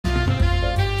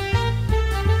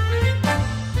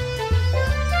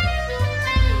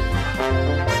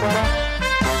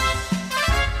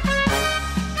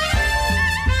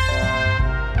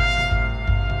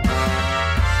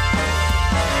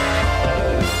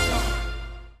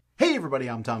everybody,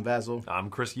 I'm Tom Vassell. I'm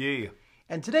Chris Yee.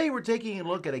 And today we're taking a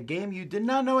look at a game you did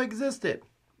not know existed.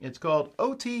 It's called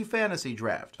OT Fantasy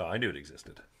Draft. Oh, I knew it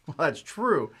existed. Well, that's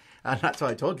true. Not till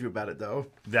I told you about it, though.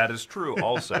 That is true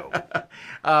also.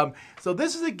 So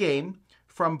this is a game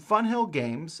from Funhill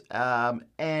Games,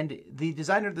 and the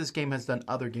designer of this game has done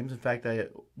other games. In fact,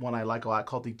 one I like a lot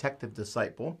called Detective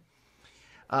Disciple.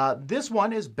 This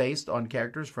one is based on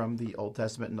characters from the Old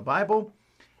Testament and the Bible,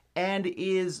 and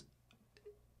is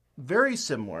very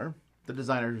similar, the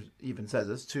designer even says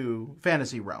this, to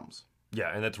Fantasy Realms. Yeah,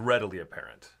 and that's readily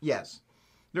apparent. Yes.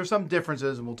 There's some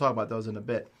differences, and we'll talk about those in a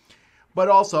bit. But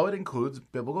also, it includes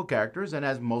biblical characters, and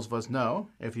as most of us know,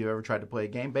 if you've ever tried to play a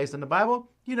game based on the Bible,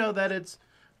 you know that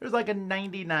there's like a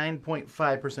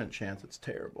 99.5% chance it's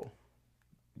terrible.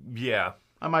 Yeah.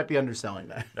 I might be underselling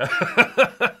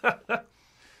that.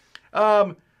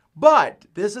 But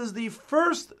this is the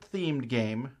first themed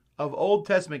game of Old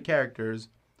Testament characters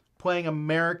playing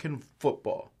American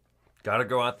football. Got to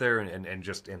go out there and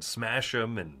just smash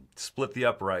them and split the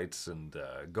uprights and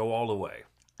go all the way.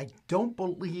 I don't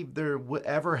believe there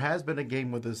ever has been a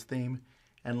game with this theme,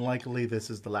 and likely this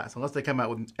is the last, unless they come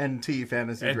out with NT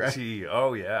Fantasy Draft. NT,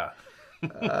 oh yeah.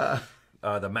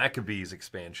 The Maccabees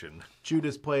expansion.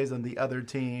 Judas plays on the other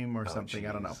team or something, geez.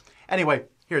 I don't know. Anyway,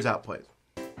 here's how it plays.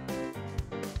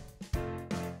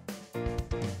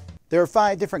 There are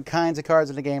 5 different kinds of cards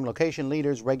in the game: location,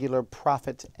 leaders, regular,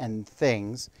 profit, and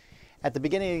things. At the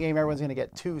beginning of the game, everyone's going to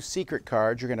get 2 secret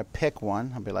cards. You're going to pick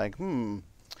one. I'll be like, do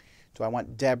I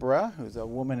want Deborah, who's a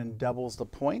woman and doubles the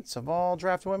points of all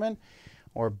draft women,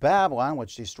 or Babylon,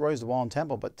 which destroys the wall and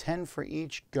temple, but 10 for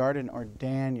each garden or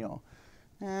Daniel?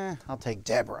 I'll take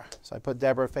Deborah. So I put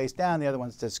Deborah face down, the other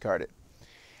one's discarded.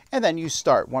 And then you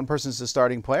start. One person's the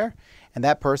starting player, and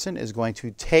that person is going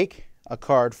to take a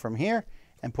card from here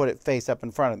and put it face up in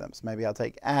front of them. So maybe I'll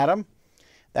take Adam.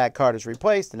 That card is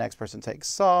replaced. The next person takes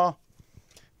Saul.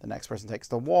 The next person takes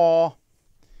the wall.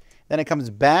 Then it comes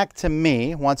back to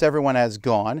me once everyone has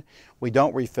gone. We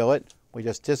don't refill it. We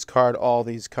just discard all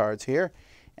these cards here,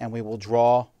 and we will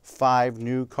draw 5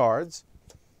 new cards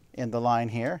in the line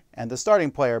here. And the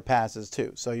starting player passes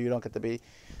too, so you don't get to be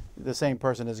the same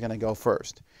person is going to go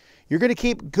first. You're going to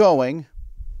keep going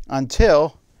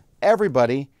until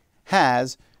everybody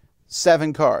has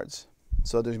 7 cards.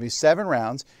 So there's going to be 7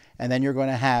 rounds, and then you're going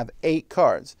to have 8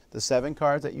 cards. The 7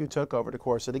 cards that you took over the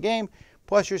course of the game,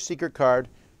 plus your secret card,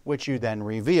 which you then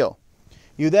reveal.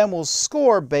 You then will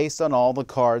score based on all the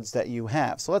cards that you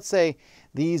have. So let's say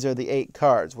these are the 8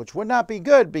 cards, which would not be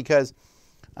good because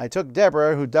I took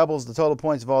Deborah, who doubles the total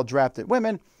points of all drafted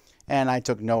women, and I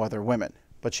took no other women.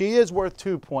 But she is worth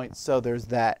 2 points, so there's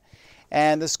that.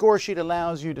 And the score sheet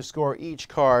allows you to score each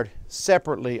card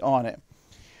separately on it.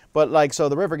 But so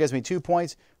the river gives me 2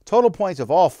 points. Total points of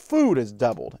all food is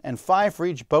doubled, and 5 for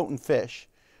each boat and fish.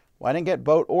 Well, I didn't get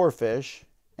boat or fish,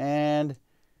 and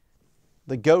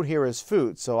the goat here is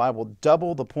food, so I will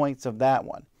double the points of that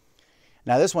one.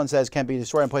 Now this one says can be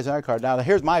destroyed and placed on another card. Now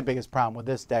here's my biggest problem with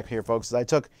this deck here, folks, is I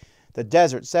took the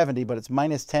desert 70, but it's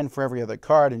minus 10 for every other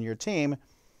card in your team,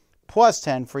 plus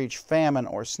 10 for each famine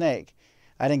or snake.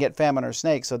 I didn't get famine or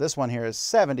snake, so this one here is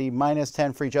 70, minus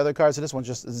 10 for each other card, so this one's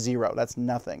just 0. That's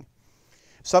nothing.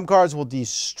 Some cards will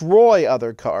destroy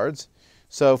other cards.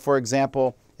 So, for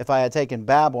example, if I had taken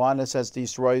Babylon, it says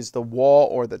destroys the wall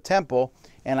or the temple,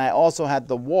 and I also had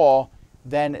the wall,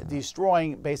 then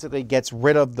destroying basically gets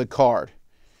rid of the card.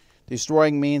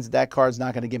 Destroying means that card's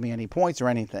not going to give me any points or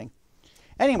anything.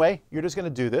 Anyway, you're just going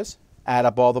to do this, add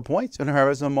up all the points, and whoever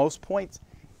has the most points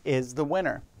is the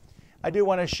winner. I do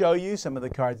want to show you some of the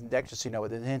cards in the deck just so you know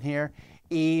what is in here.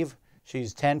 Eve,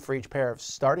 she's 10 for each pair of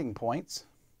starting points.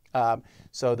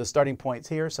 So the starting points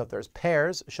here, so if there's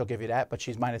pairs, she'll give you that, but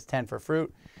she's minus 10 for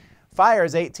fruit. Fire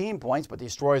is 18 points, but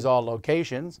destroys all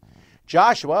locations.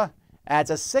 Joshua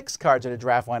adds a 6 card to the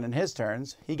draft line in his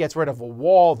turns. He gets rid of a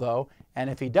wall, though, and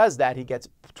if he does that, he gets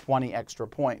 20 extra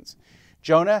points.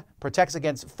 Jonah protects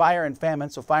against fire and famine,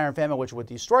 so fire and famine, which would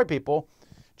destroy people,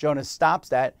 Jonah stops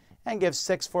that and gives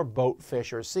 6 for boat,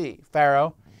 fish, or sea.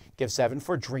 Pharaoh gives 7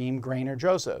 for dream, grain, or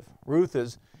Joseph. Ruth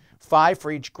is 5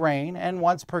 for each grain, and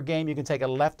once per game you can take a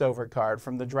leftover card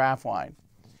from the draft line.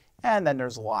 And then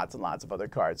there's lots and lots of other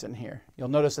cards in here. You'll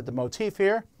notice that the motif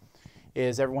here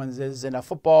is everyone is in a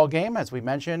football game, as we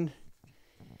mentioned.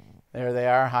 There they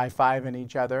are, high-fiving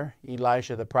each other,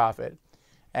 Elisha the prophet.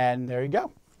 And there you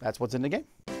go. That's what's in the game.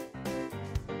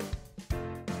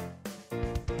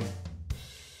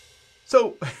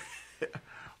 So,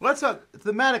 let's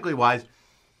thematically wise,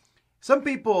 some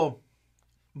people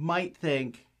might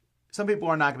think, some people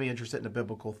are not going to be interested in a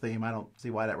biblical theme. I don't see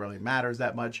why that really matters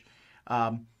that much.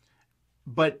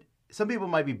 But some people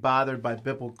might be bothered by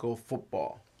biblical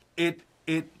football. It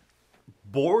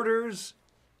borders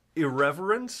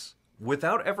irreverence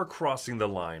without ever crossing the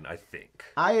line, I think.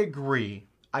 I agree.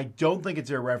 I don't think it's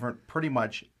irreverent pretty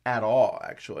much at all,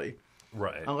 actually.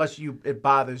 Right. Unless it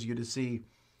bothers you to see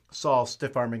Saul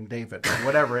stiff-arming David, or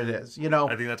whatever it is, you know?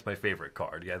 I think that's my favorite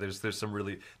card. Yeah, there's some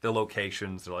really, the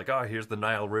locations, they're like, oh, here's the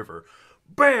Nile River.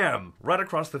 Bam! Right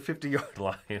across the 50-yard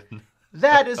line.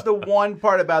 That is the one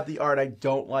part about the art I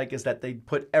don't like, is that they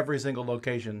put every single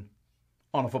location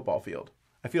on a football field.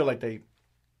 I feel like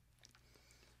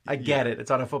I get it.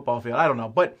 It's on a football field. I don't know.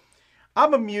 But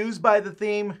I'm amused by the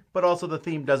theme, but also the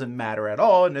theme doesn't matter at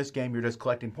all. In this game, you're just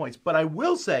collecting points. But I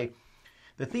will say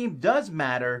the theme does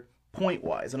matter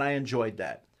point-wise, and I enjoyed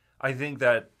that. I think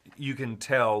that you can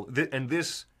tell, and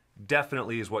this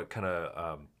definitely is what kind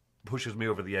of pushes me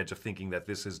over the edge of thinking that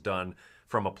this is done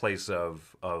from a place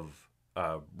of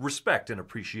respect and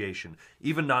appreciation.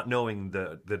 Even not knowing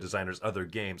the designer's other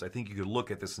games, I think you could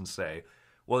look at this and say,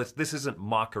 well, this isn't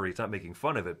mockery. It's not making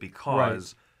fun of it,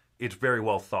 because it's very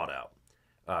well thought out.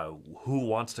 Who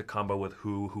wants to combo with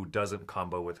who doesn't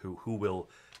combo with who will,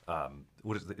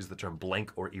 what is the term,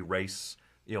 blank or erase?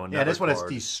 This one is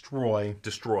destroy.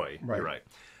 Destroy, right. You're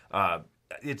right.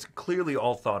 It's clearly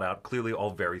all thought out, clearly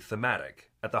all very thematic.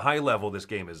 At the high level, this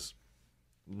game is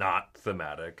not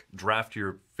thematic. Draft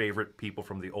your favorite people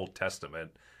from the Old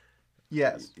Testament.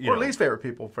 Yes, or least favorite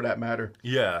people, for that matter.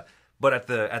 Yeah, but at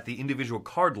the individual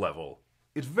card level,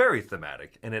 it's very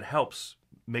thematic, and it helps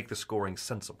make the scoring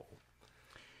sensible.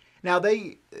 Now,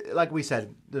 like we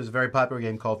said, there's a very popular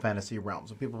game called Fantasy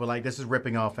Realms. And people were like, this is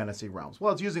ripping off Fantasy Realms.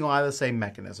 Well, it's using a lot of the same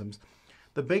mechanisms.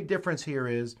 The big difference here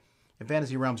is, in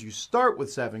Fantasy Realms, you start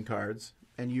with 7 cards,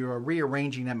 and you are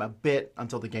rearranging them a bit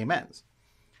until the game ends.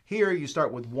 Here, you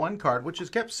start with 1 card, which is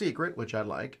kept secret, which I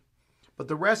like, but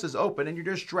the rest is open, and you're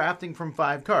just drafting from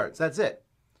 5 cards. That's it.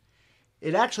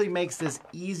 It actually makes this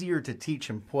easier to teach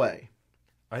and play.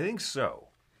 I think so.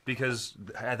 Because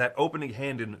that opening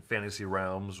hand in Fantasy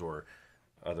Realms or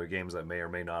other games that may or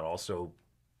may not also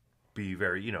be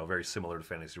very similar to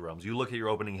Fantasy Realms, you look at your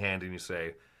opening hand and you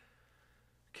say,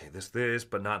 okay, this,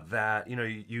 but not that.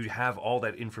 You have all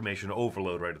that information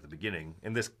overload right at the beginning.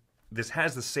 And this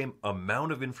has the same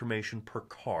amount of information per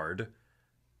card,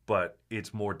 but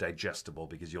it's more digestible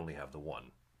because you only have the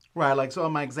one. Right, like so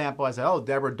in my example, I said,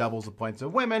 Deborah doubles the points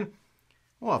of women.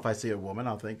 Well, if I see a woman,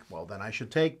 I'll think, well, then I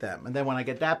should take them. And then when I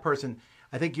get that person,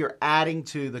 I think you're adding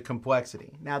to the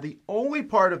complexity. Now, the only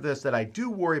part of this that I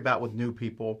do worry about with new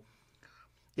people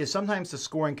is sometimes the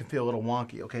scoring can feel a little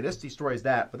wonky. Okay, this destroys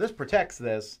that, but this protects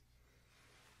this.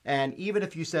 And even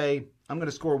if you say, I'm going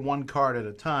to score 1 card at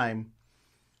a time,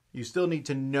 you still need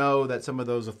to know that some of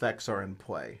those effects are in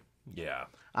play. Yeah.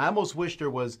 I almost wish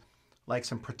there was like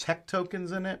some protect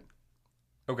tokens in it.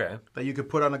 Okay. That you could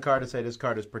put on a card to say this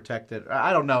card is protected.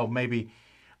 I don't know, maybe.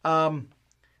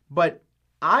 But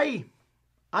I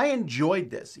enjoyed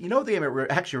this. You know, the game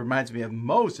it actually reminds me of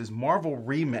most is Marvel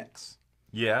Remix.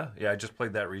 Yeah, I just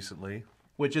played that recently.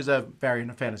 Which is a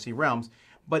variant of Fantasy Realms.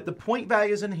 But the point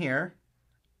values in here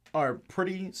are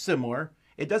pretty similar.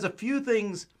 It does a few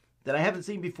things that I haven't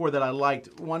seen before that I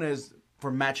liked. One is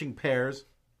for matching pairs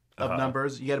of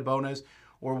numbers, you get a bonus.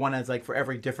 Or one is like for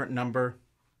every different number.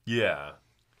 Yeah.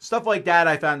 Stuff like that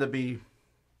I found to be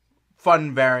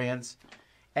fun variants.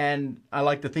 And I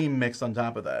like the theme mix on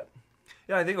top of that.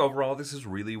 Yeah, I think overall this is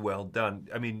really well done.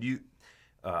 I mean,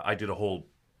 I did a whole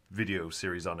video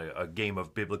series on a game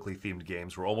of biblically themed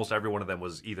games where almost every one of them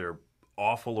was either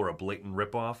awful or a blatant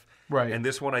ripoff. Right. And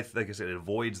this one, like I said, it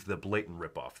avoids the blatant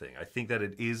ripoff thing. I think that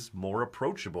it is more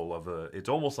approachable it's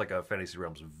almost like a Fantasy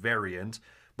Realms variant,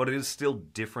 but it is still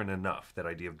different enough, that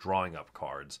idea of drawing up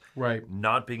cards. Right.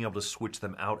 Not being able to switch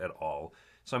them out at all.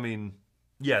 So, I mean,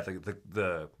 yeah,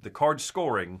 the card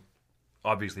scoring,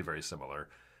 obviously very similar,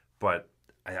 but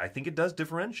I think it does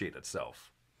differentiate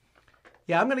itself.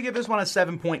 Yeah, I'm going to give this one a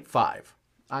 7.5.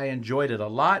 I enjoyed it a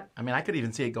lot. I mean, I could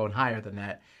even see it going higher than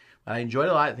that. But I enjoyed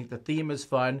it a lot. I think the theme is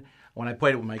fun. When I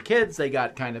played it with my kids, they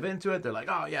got kind of into it. They're like,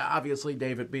 oh, yeah, obviously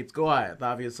David beats Goliath.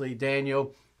 Obviously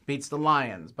Daniel beats the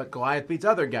lions, but Goliath beats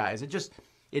other guys.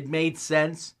 It made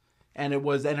sense, and it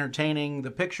was entertaining,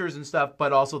 the pictures and stuff,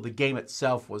 but also the game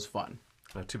itself was fun.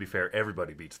 Now, to be fair,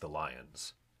 everybody beats the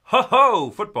Lions.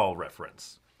 Ho-ho! Football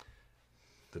reference.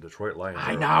 The Detroit Lions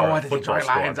I know what the Detroit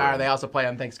Lions are. They also play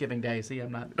on Thanksgiving Day. See,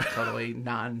 I'm not totally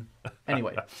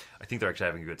Anyway. I think they're actually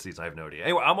having a good season. I have no idea.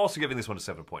 Anyway, I'm also giving this one a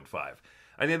 7.5.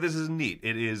 I think this is neat.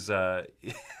 It is,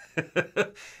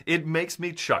 it makes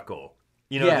me chuckle.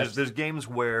 Yes. There's games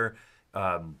where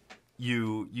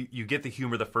you get the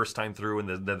humor the first time through,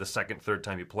 and then the second, third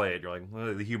time you play it, you're like,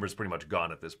 well, the humor's pretty much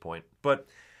gone at this point. But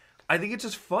I think it's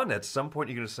just fun. At some point,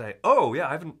 you're going to say, oh, yeah,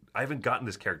 I haven't gotten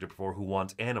this character before who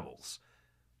wants animals.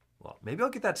 Well, maybe I'll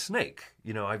get that snake.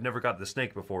 I've never got the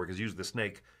snake before, because usually the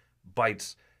snake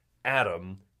bites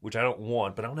Adam, which I don't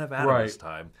want, but I don't have Adam this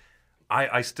time.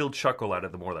 I still chuckle at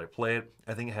it the more that I play it.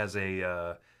 I think it has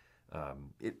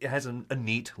a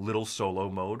neat little solo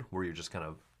mode where you're just kind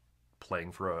of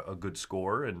playing for a good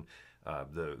score, and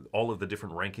all of the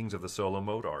different rankings of the solo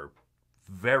mode are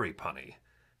very punny.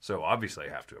 So obviously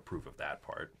I have to approve of that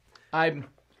part.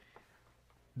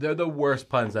 They're the worst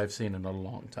puns I've seen in a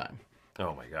long time.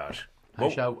 Oh my gosh.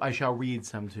 I shall read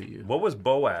some to you. What was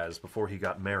Boaz before he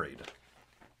got married?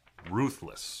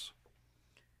 Ruthless.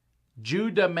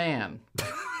 Judah man.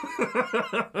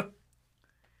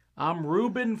 I'm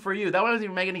Reuben for you. That one doesn't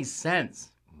even make any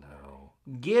sense. No.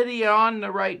 Giddy on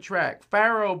the right track.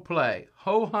 Pharaoh play.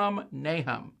 Ho-hum,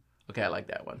 nahum. Okay, I like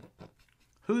that one.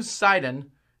 Who's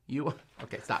Sidon? You...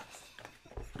 Okay, stop.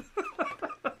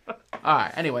 All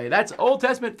right, anyway, that's Old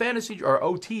Testament fantasy, or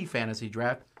OT fantasy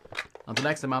draft. Until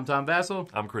next time, I'm Tom Vassell.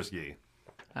 I'm Chris Yee.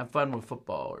 Have fun with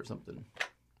football or something.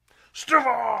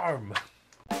 Storm!